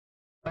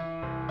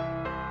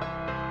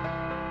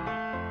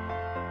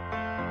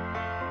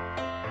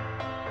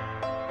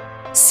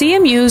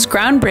CMU's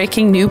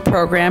groundbreaking new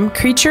program,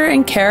 Creature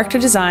and Character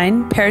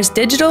Design, pairs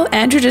digital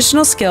and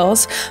traditional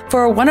skills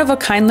for a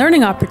one-of-a-kind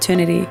learning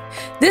opportunity.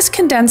 This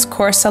condensed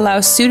course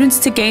allows students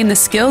to gain the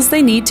skills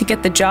they need to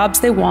get the jobs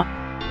they want.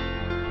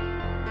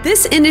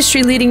 This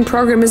industry-leading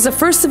program is the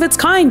first of its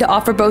kind to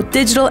offer both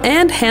digital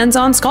and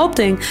hands-on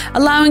sculpting,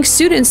 allowing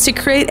students to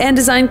create and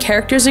design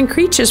characters and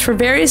creatures for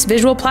various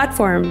visual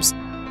platforms.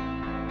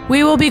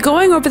 We will be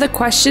going over the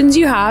questions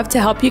you have to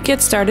help you get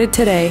started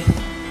today.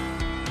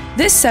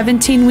 This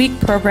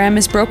 17-week program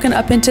is broken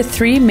up into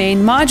 3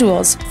 main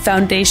modules: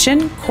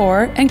 Foundation,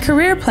 Core, and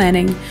Career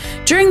Planning.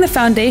 During the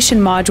Foundation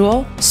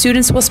module,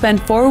 students will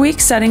spend 4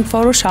 weeks studying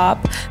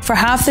Photoshop for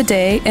half the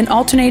day and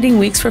alternating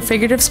weeks for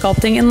figurative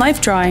sculpting and life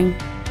drawing.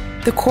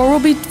 The Core will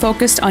be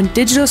focused on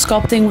digital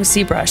sculpting with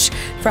ZBrush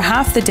for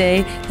half the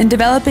day and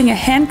developing a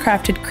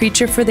handcrafted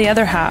creature for the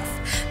other half.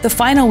 The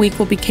final week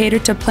will be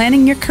catered to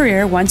planning your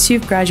career once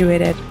you've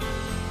graduated.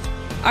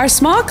 Our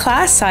small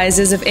class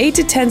sizes of 8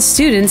 to 10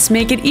 students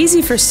make it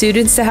easy for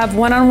students to have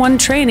one-on-one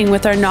training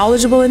with our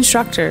knowledgeable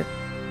instructor.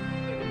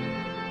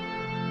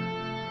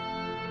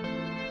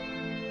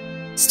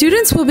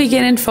 Students will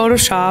begin in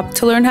Photoshop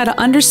to learn how to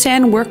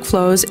understand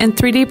workflows and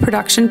 3D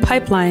production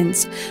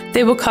pipelines.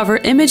 They will cover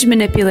image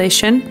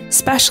manipulation,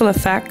 special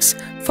effects,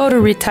 photo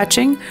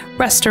retouching,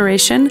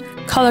 restoration,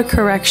 color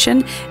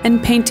correction,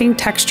 and painting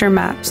texture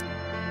maps.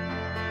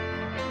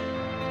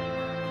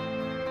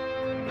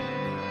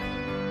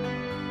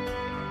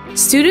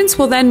 Students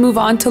will then move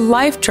on to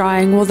life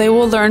drawing, where they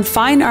will learn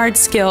fine art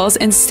skills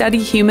and study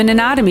human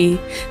anatomy.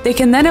 They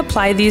can then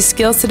apply these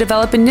skills to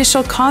develop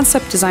initial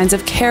concept designs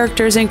of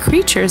characters and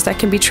creatures that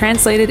can be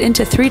translated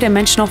into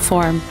 3-dimensional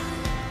form.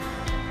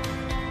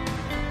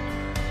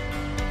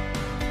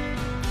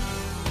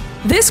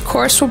 This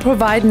course will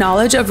provide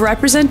knowledge of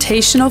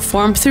representational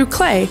form through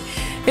clay.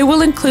 It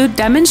will include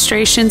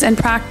demonstrations and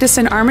practice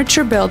in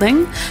armature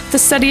building, the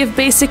study of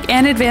basic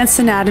and advanced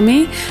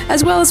anatomy,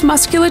 as well as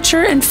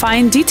musculature and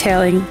fine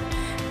detailing.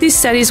 These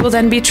studies will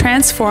then be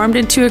transformed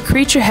into a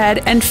creature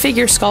head and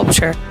figure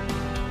sculpture.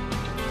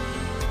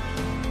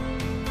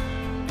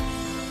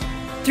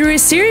 Through a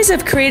series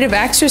of creative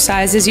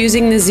exercises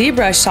using the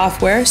ZBrush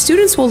software,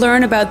 students will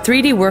learn about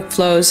 3D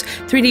workflows,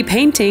 3D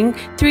painting,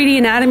 3D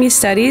anatomy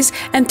studies,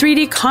 and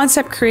 3D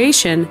concept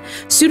creation.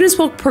 Students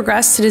will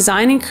progress to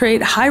design and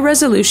create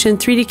high-resolution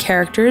 3D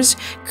characters,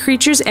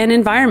 creatures, and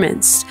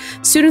environments.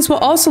 Students will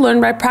also learn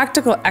by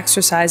practical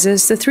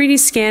exercises the 3D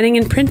scanning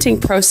and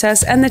printing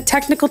process and the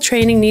technical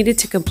training needed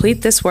to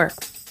complete this work.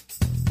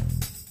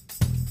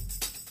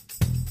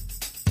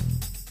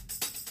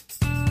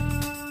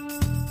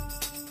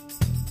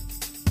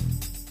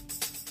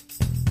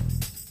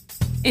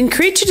 In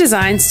creature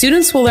design,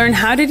 students will learn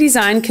how to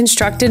design,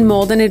 construct, and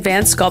mold an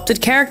advanced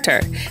sculpted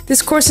character.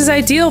 This course is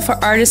ideal for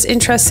artists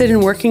interested in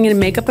working in a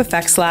makeup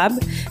effects lab,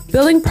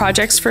 building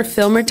projects for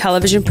film or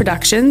television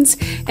productions,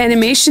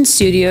 animation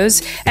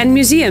studios, and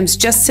museums,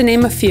 just to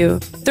name a few.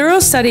 Thorough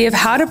study of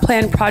how to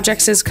plan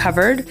projects is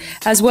covered,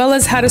 as well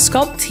as how to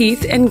sculpt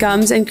teeth and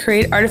gums and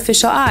create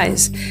artificial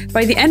eyes.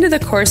 By the end of the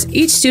course,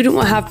 each student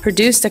will have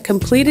produced a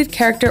completed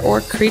character or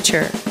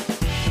creature.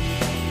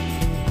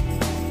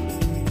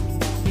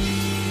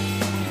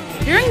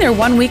 During their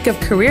 1 week of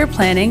career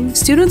planning,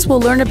 students will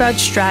learn about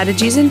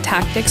strategies and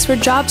tactics for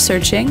job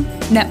searching,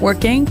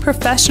 networking,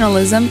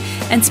 professionalism,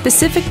 and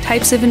specific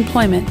types of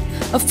employment.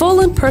 A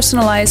full and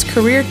personalized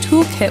career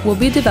toolkit will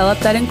be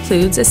developed that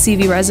includes a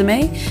CV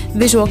resume,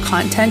 visual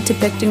content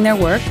depicting their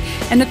work,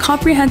 and a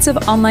comprehensive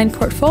online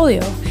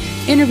portfolio.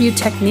 Interview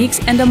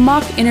techniques and a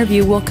mock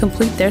interview will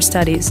complete their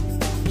studies.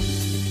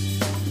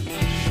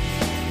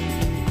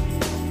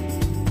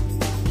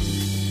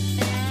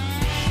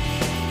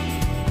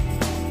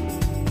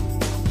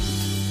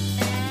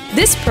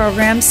 This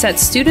program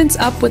sets students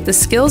up with the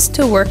skills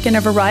to work in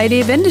a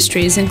variety of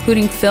industries,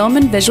 including film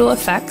and visual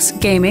effects,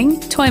 gaming,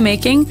 toy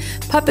making,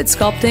 puppet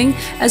sculpting,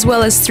 as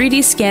well as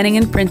 3D scanning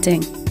and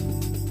printing.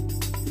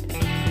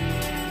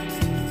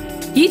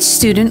 Each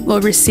student will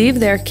receive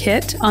their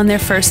kit on their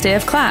first day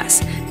of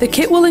class. The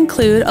kit will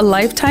include a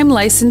lifetime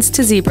license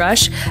to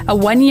ZBrush, a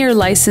 1-year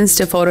license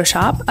to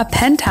Photoshop, a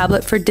pen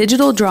tablet for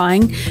digital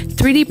drawing,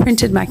 3D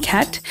printed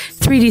maquette,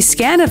 3D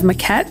scan of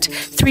maquette,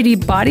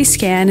 3D body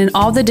scan and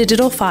all the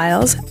digital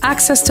files,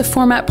 access to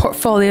format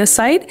portfolio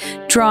site,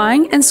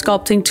 drawing and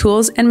sculpting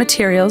tools and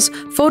materials,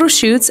 photo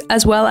shoots,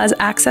 as well as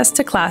access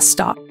to class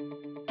stock.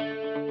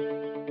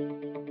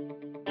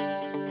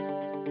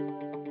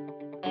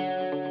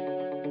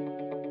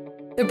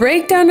 The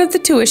breakdown of the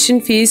tuition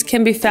fees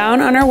can be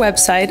found on our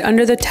website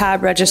under the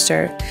tab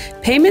Register.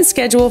 Payment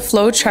schedule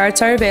flow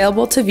charts are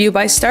available to view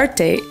by start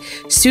date.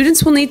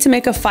 Students will need to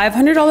make a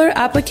 $500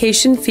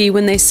 application fee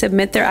when they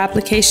submit their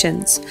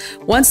applications.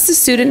 Once the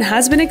student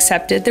has been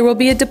accepted, there will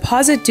be a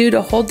deposit due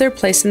to hold their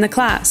place in the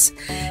class.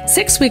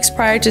 6 weeks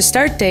prior to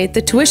start date,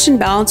 the tuition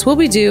balance will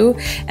be due,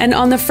 and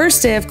on the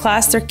first day of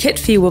class, their kit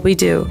fee will be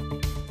due.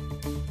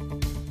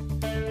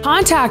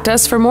 Contact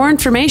us for more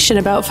information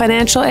about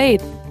financial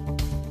aid.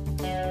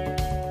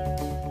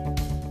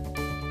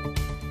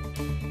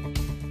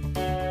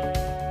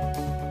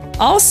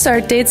 All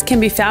start dates can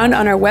be found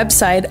on our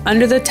website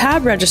under the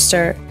tab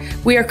Register.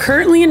 We are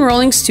currently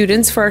enrolling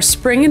students for our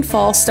spring and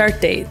fall start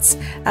dates.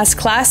 As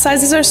class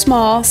sizes are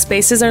small,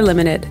 spaces are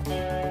limited.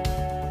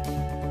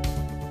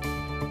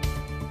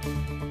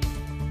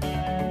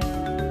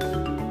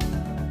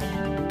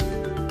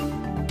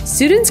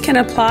 Students can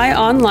apply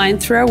online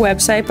through our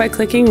website by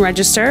clicking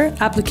Register,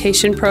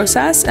 Application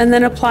Process, and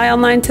then Apply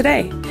Online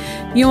today.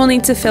 You will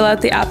need to fill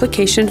out the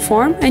application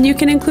form, and you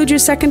can include your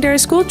secondary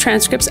school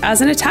transcripts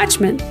as an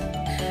attachment.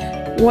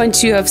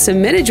 Once you have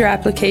submitted your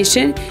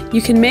application,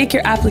 you can make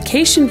your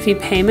application fee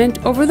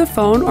payment over the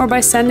phone or by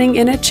sending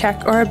in a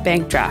check or a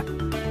bank draft.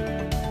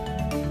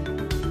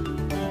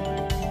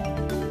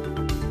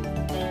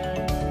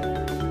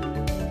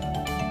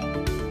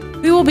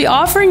 We will be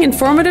offering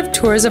informative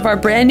tours of our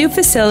brand new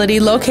facility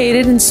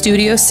located in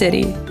Studio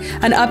City,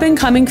 an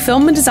up-and-coming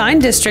film and design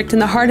district in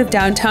the heart of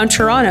downtown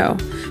Toronto.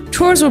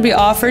 Tours will be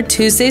offered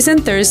Tuesdays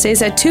and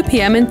Thursdays at 2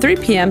 p.m. and 3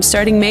 p.m.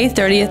 starting May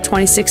 30th,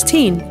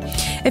 2016.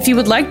 If you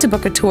would like to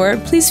book a tour,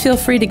 please feel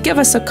free to give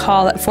us a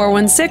call at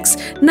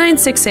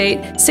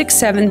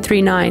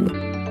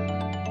 416-968-6739.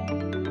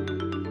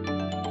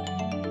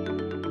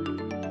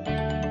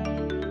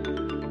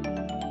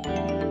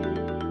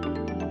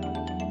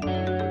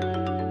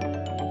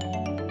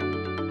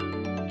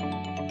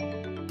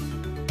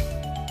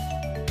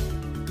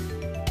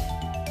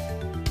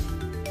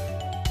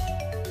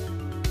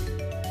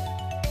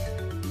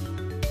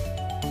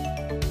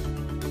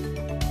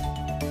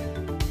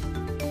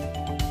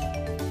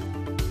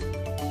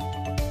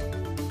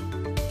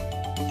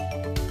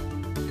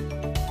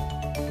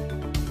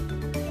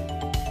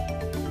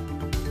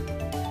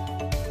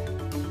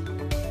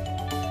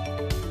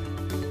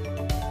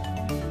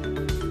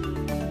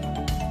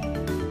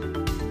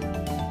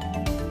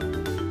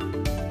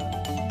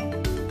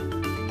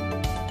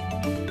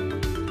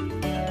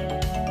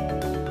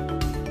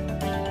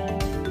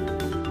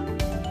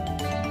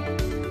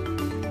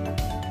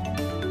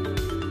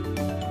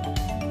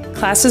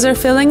 Classes are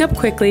filling up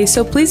quickly,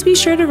 so please be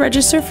sure to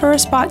register for a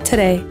spot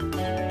today.